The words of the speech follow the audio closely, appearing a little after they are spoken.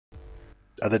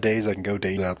Other days I can go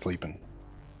days without sleeping.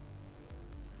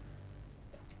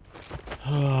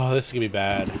 Oh, this is gonna be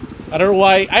bad. I don't know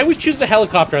why. I always choose a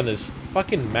helicopter on this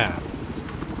fucking map.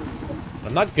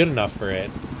 I'm not good enough for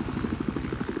it.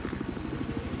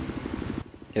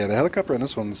 Yeah, the helicopter on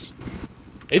this one's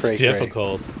It's cray.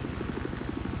 difficult.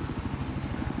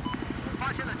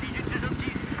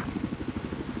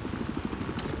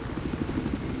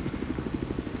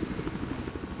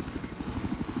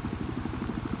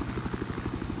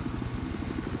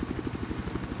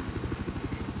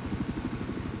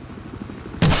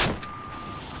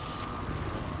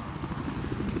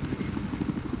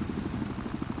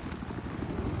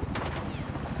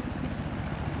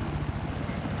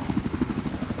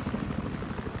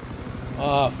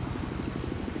 Oh,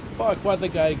 fuck, why'd the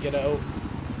guy get out?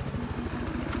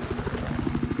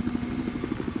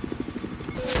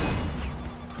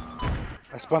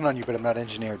 I spun on you, but I'm not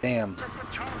engineer. Damn.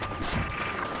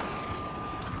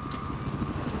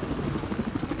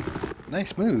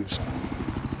 Nice moves. I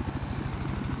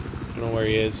don't know where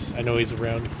he is. I know he's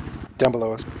around. Down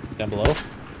below us. Down below?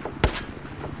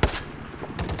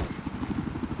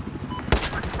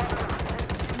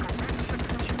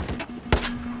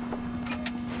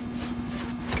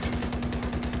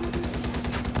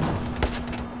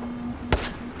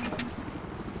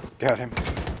 Got him.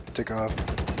 Took off.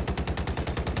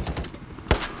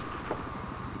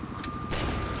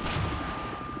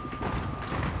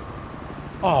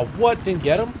 Oh, what? Didn't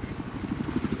get him?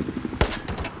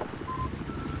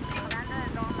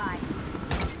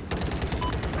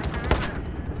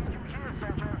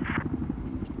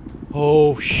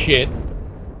 Oh, shit.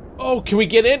 Oh, can we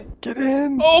get in? Get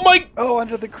in! Oh, my... Oh,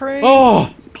 under the crane!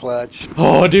 Oh! Clutch.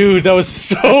 Oh, dude, that was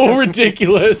so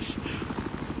ridiculous.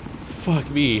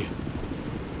 Fuck me.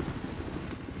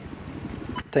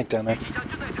 Tank down there.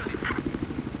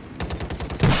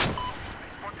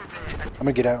 I'm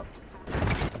gonna get out.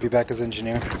 I'll be back as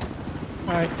engineer.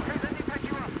 Alright.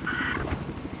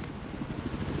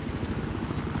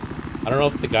 I don't know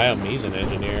if the guy on me is an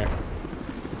engineer.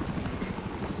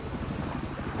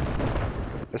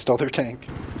 I stole their tank.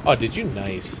 Oh, did you?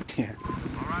 Nice. Yeah.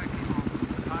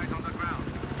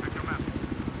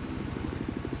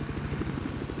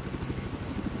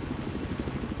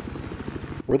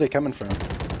 Where are they coming from?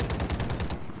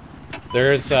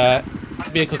 There's a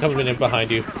vehicle coming in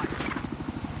behind you.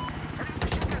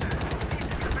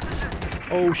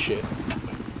 Oh, shit.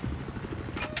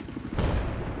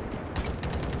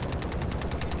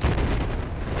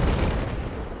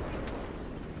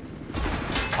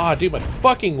 Ah, dude, my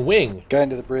fucking wing. Guy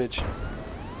under the bridge.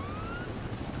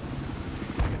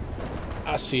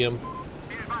 I see him.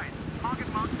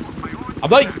 I'm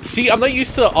not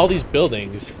used to all these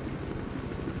buildings.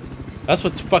 That's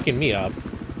what's fucking me up.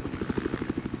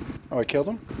 Oh, I killed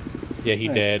him? Yeah, he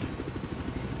Nice. did.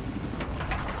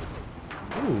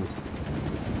 Ooh.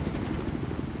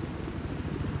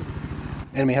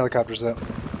 Enemy helicopters up.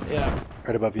 Yeah.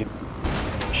 Right above you.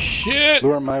 Shit!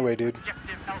 Lure him my way, dude.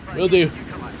 Will do.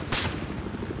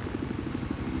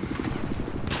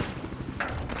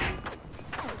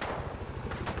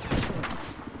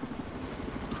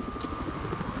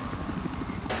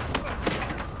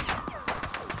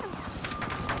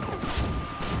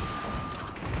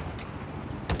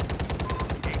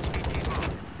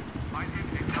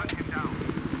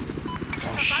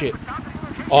 Oh, shit.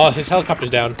 Oh, his helicopter's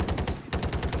down.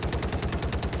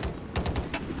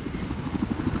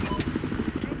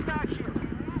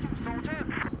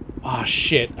 Oh,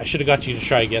 shit. I should have got you to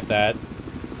try and get that.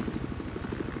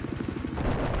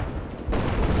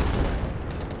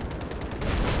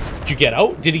 Did you get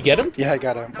out? Did he get him? Yeah, I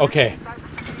got him. Okay.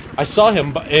 I saw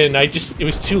him, and it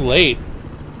was too late.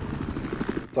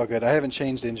 It's all good. I haven't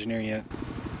changed engineer yet.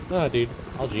 Ah, dude.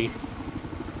 I'll G.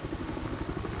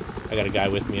 I got a guy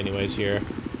with me anyways here.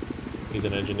 He's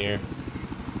an engineer.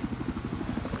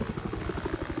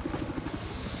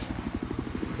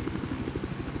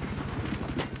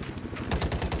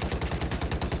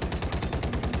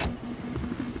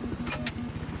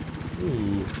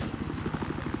 Ooh.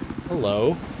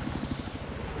 Hello.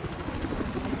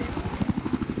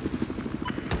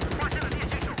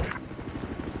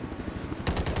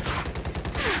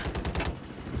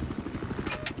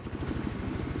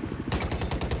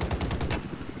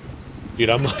 Dude,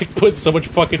 I'm like putting so much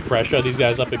fucking pressure on these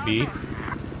guys up at B.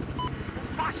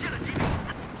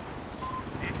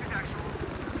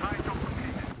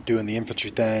 Doing the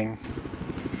infantry thing.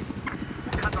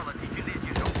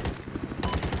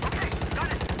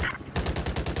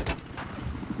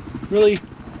 Really?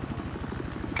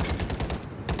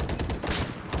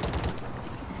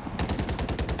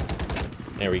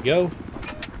 There we go.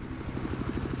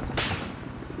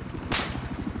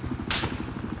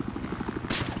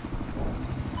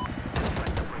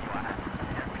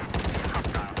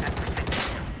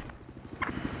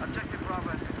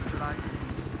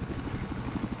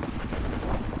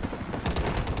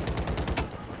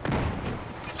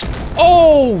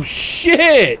 Oh,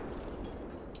 shit!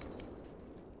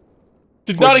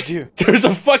 Did not What'd you do? There's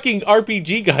a fucking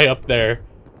RPG guy up there.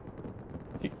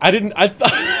 I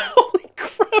thought, holy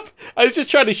crap. I was just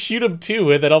trying to shoot him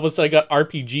too, and then all of a sudden I got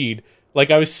RPG'd.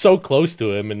 Like, I was so close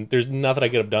to him, and there's nothing I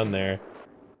could have done there.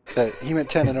 He went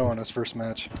 10-0 on his first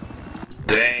match.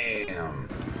 Damn.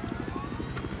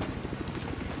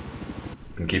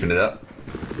 I'm keeping it up.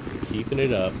 Keeping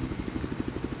it up.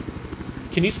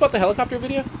 Can you spot the helicopter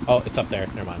video? Oh, it's up there.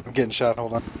 Never mind. I'm getting shot.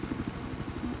 Hold on.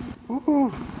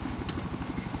 Ooh.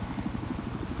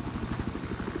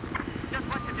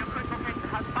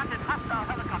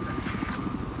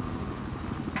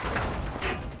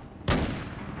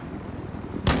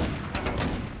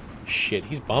 Shit,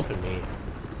 he's bumping me.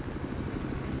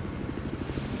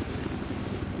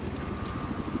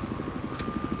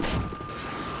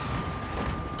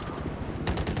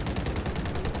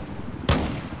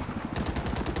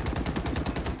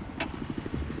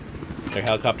 Their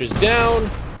helicopter's down.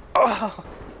 Oh,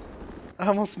 I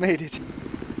almost made it.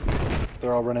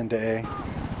 They're all running to A.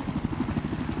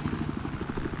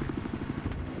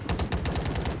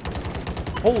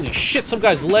 Holy shit, some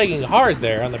guy's lagging hard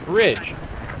there on the bridge.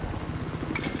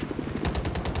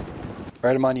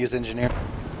 Right, I'm on use engineer.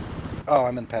 Oh,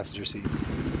 I'm in the passenger seat.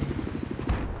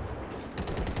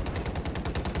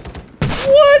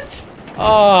 What?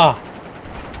 Ah.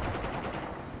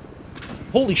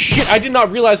 Holy shit, I did not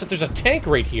realize that there's a tank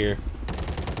right here.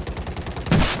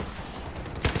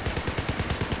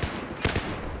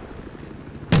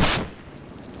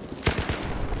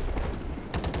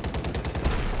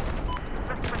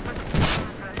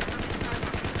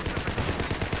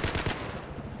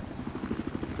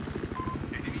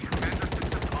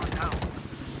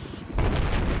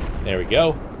 There we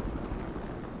go.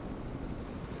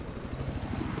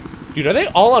 Dude, are they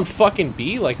all on fucking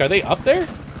B? Like, are they up there?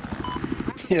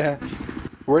 Yeah.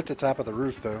 We're at the top of the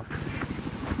roof, though.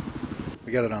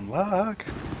 We got it on lock.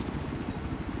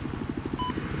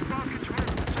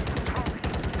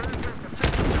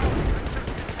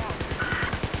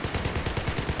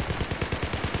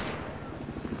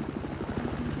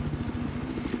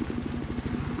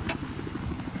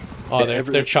 Oh,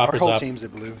 their chopper's Our whole up. team's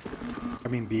at blue. I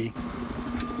mean B.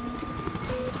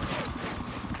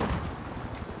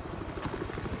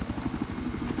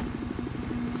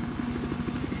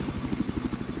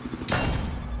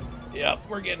 Yep,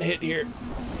 we're getting hit here.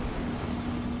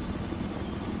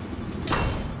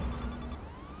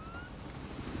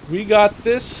 We got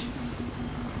this.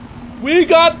 We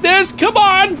got this! Come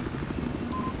on!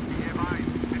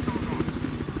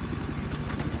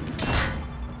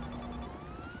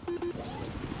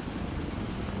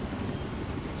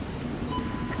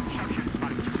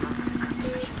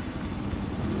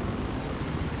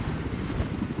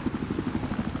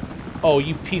 Oh,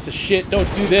 you piece of shit. Don't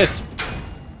do this.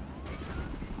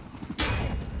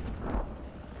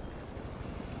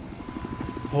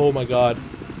 Oh my god.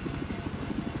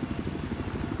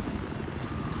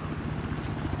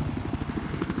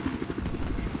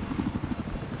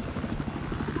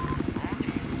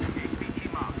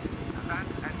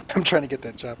 I'm trying to get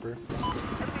that chopper.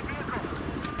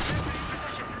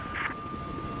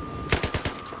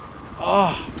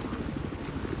 Ah.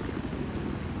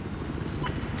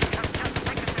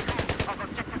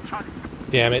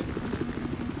 Damn it.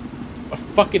 A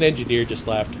fucking engineer just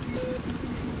left.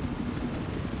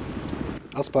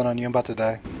 I'll spawn on you. I'm about to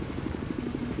die.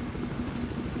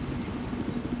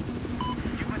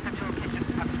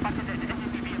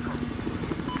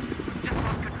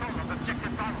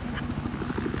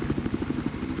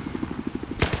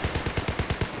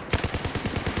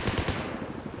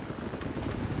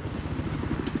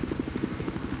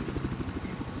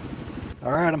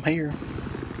 Alright, I'm here.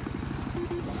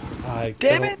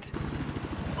 Damn it!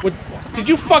 What? Did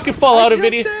you fucking fall out of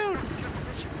video? Down.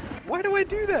 Why do I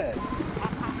do that?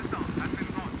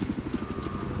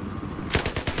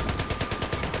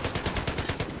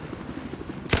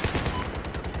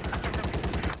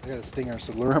 I got a stinger,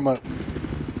 so lure him up.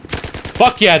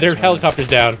 Fuck yeah, their helicopter's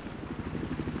down.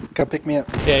 Come pick me up.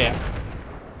 Yeah,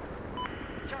 yeah.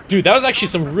 Dude, that was actually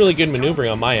some really good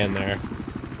maneuvering on my end there.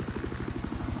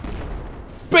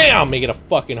 Bam! Make it a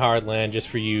fucking hard land just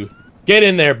for you. Get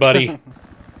in there, buddy.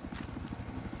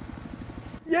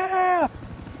 Yeah!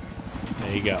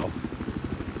 There you go.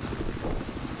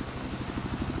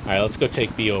 Alright, let's go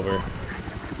take B over.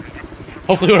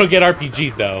 Hopefully we don't get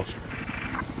RPG'd, though.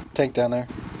 Tank down there.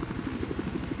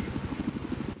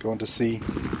 Going to C.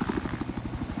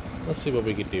 Let's see what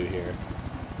we can do here.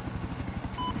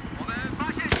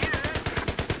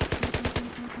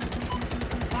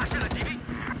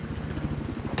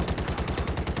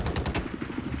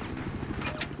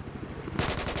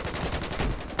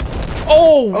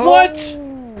 Oh, what?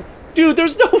 Oh, Dude,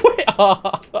 there's no way.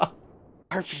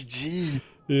 RPG.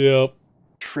 Yep.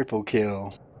 Triple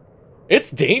kill. It's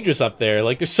dangerous up there.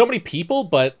 Like, there's so many people,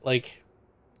 but, like,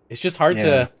 it's just hard Yeah.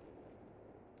 to...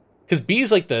 Because B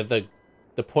is, like, the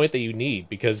point that you need,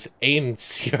 because A and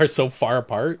C are so far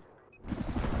apart.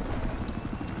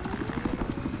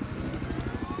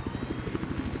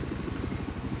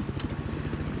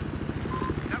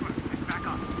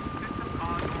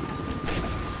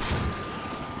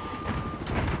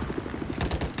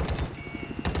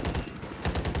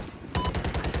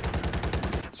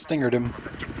 Stingered him.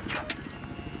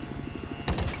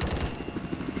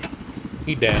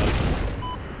 He down.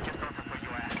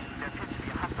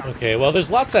 Okay, well, there's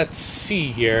lots at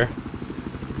C here.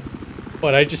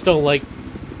 But I just don't like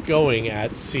going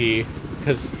at C,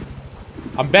 because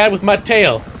I'm bad with my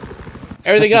tail.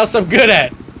 Everything else I'm good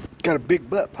at. Got a big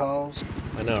butt, pals.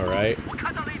 I know, right?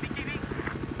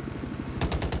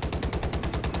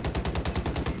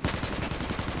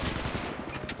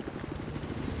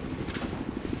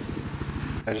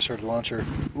 I just heard a launcher.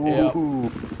 Yep.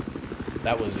 Ooh.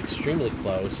 That was extremely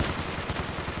close.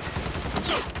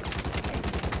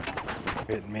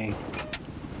 Hitting me.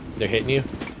 They're hitting you?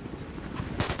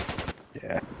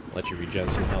 Yeah. Let you regen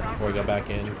some health before we go back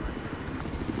in.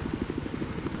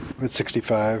 I'm at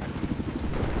 65.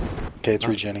 Okay, it's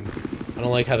regenning. I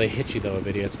don't like how they hit you though,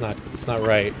 Ovidia. It's not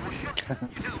right.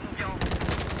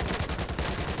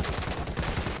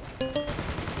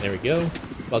 There we go.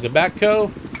 Welcome back,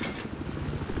 Co.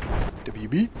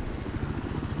 WB.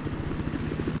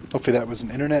 Hopefully that was an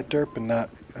internet derp and not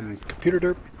a computer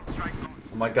derp.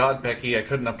 Oh my god, Becky, I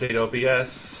couldn't update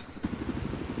OBS.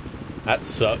 That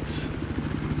sucks.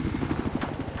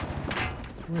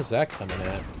 Where's that coming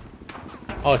at?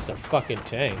 Oh, it's the fucking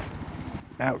tank.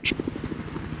 Ouch.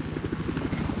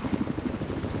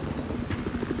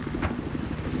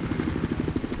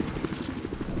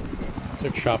 Is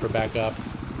their chopper back up?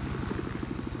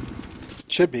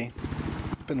 Should be.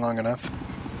 Been long enough.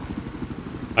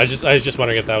 I was just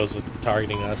wondering if that was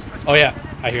targeting us. Oh yeah,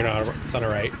 I hear now. It's on the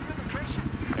right.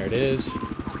 There it is.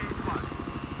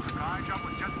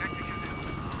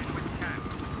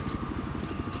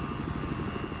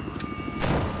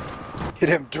 Hit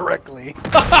him directly.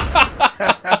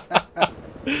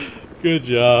 Good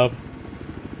job.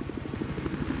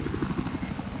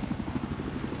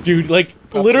 Dude, like,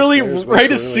 Pops literally his flares way right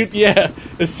too as soon, early. yeah,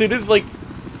 as soon as, like,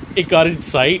 it got in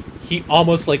sight, he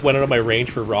almost, like, went out of my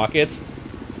range for rockets,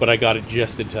 but I got it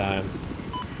just in time.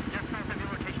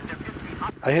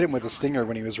 I hit him with a stinger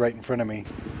when he was right in front of me.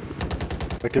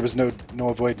 Like there was no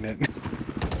avoiding it.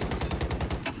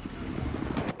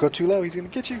 Go too low, he's gonna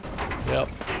get you. Yep.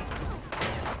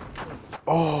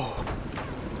 Oh,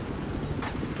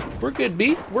 We're good,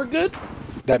 B. We're good.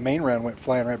 that main round went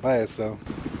flying right by us though.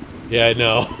 Yeah, I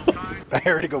know. I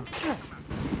heard it go. Poof.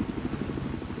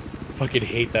 Fucking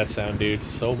hate that sound, dude,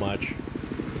 so much.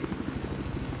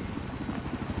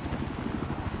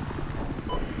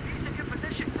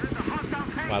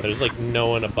 Wow, there's, like, no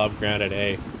one above ground at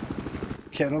A.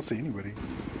 Yeah, I don't see anybody.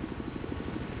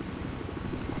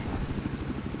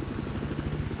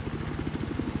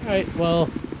 Alright, well...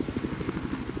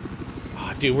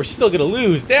 Oh, dude, we're still gonna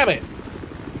lose, damn it!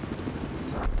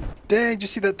 Dang, did you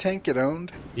see that tank get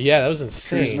owned? Yeah, that was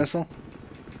Cruise insane. missile.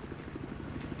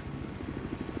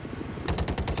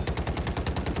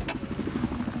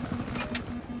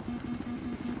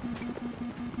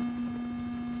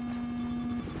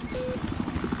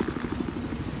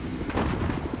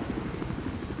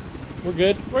 We're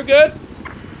good, we're good!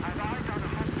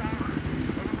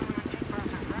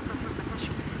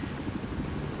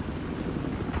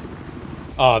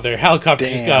 Oh, their helicopter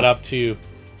just Damn. got up too.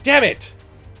 Damn it!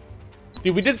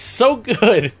 Dude, we did so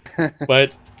good!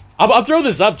 But I'll throw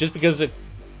this up just because it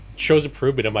shows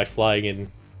improvement in my flying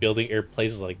in building air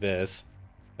places like this.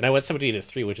 And I went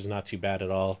 17-3, which is not too bad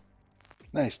at all.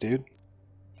 Nice, dude.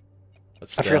 But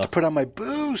I still. forgot to put on my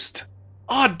boost.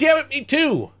 Oh, damn it, me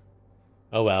too!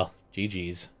 Oh well,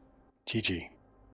 GG's. GG.